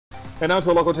And now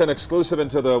to a Local 10 exclusive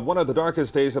into one of the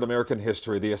darkest days in American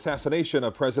history, the assassination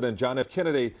of President John F.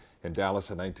 Kennedy in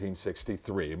Dallas in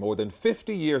 1963. More than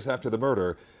 50 years after the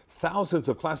murder, thousands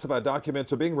of classified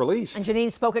documents are being released. And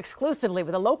Janine spoke exclusively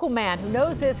with a local man who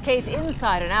knows this case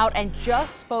inside and out and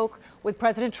just spoke with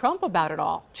President Trump about it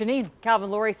all. Janine.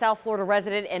 Calvin Lurie, South Florida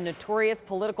resident and notorious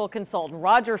political consultant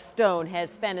Roger Stone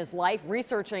has spent his life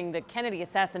researching the Kennedy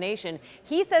assassination.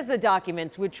 He says the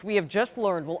documents, which we have just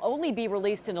learned will only be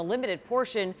released in a limited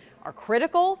portion, are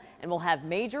critical and will have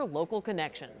major local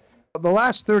connections. The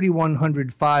last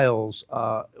 3,100 files,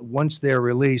 once they're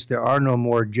released, there are no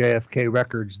more JFK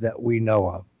records that we know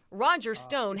of. Roger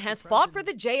Stone has fought for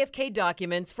the JFK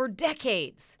documents for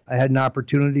decades. I had an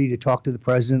opportunity to talk to the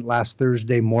president last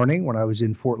Thursday morning when I was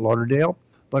in Fort Lauderdale,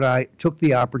 but I took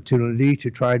the opportunity to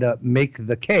try to make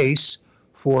the case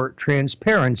for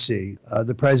transparency.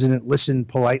 The president listened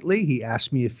politely. He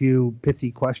asked me a few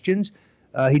pithy questions.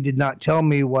 He did not tell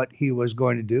me what he was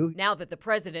going to do. Now that the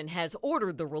president has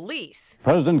ordered the release.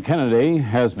 President Kennedy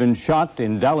has been shot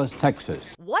in Dallas, Texas.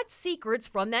 What secrets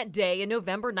from that day in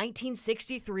November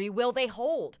 1963 will they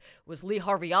hold? Was Lee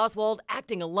Harvey Oswald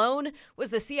acting alone?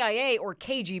 Was the CIA or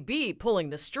KGB pulling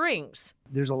the strings?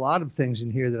 There's a lot of things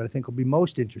in here that I think will be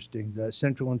most interesting. The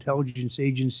Central Intelligence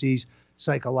Agency's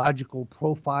psychological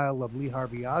profile of Lee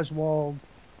Harvey Oswald,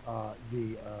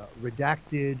 the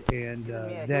redacted and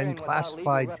then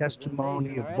classified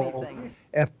testimony of both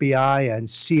FBI and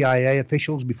CIA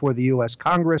officials before the U.S.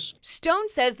 Congress. Stone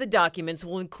says the documents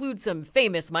will include some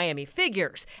famous Miami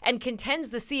figures and contends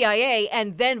the CIA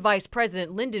and then Vice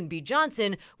President Lyndon B.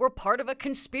 Johnson were part of a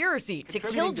conspiracy to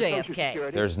kill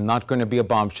JFK. There's not going to be a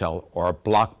bombshell or a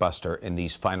blockbuster in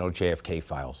these final JFK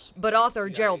files. But author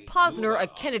Gerald Posner, a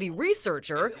Kennedy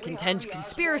researcher, contends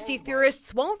conspiracy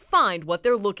theorists won't find what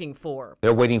they're looking for.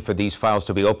 They're waiting for these files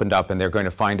to be opened up, and they're going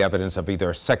to find evidence of either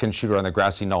a second shooter on the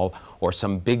grassy knoll or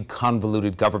some big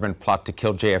convoluted government plot to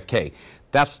kill JFK.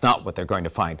 That's not what they're going to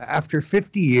find. After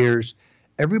 50 years,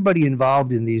 everybody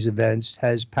involved in these events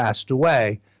has passed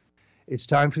away. It's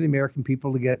time for the American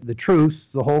people to get the truth,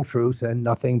 the whole truth, and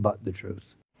nothing but the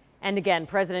truth. And again,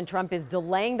 President Trump is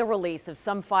delaying the release of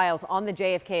some files on the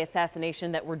JFK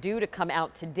assassination that were due to come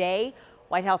out today.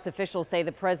 White House officials say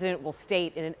the president will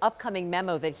state in an upcoming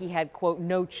memo that he had, quote,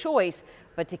 no choice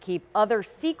but to keep others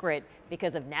secret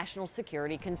because of national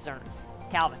security concerns.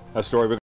 Calvin. A story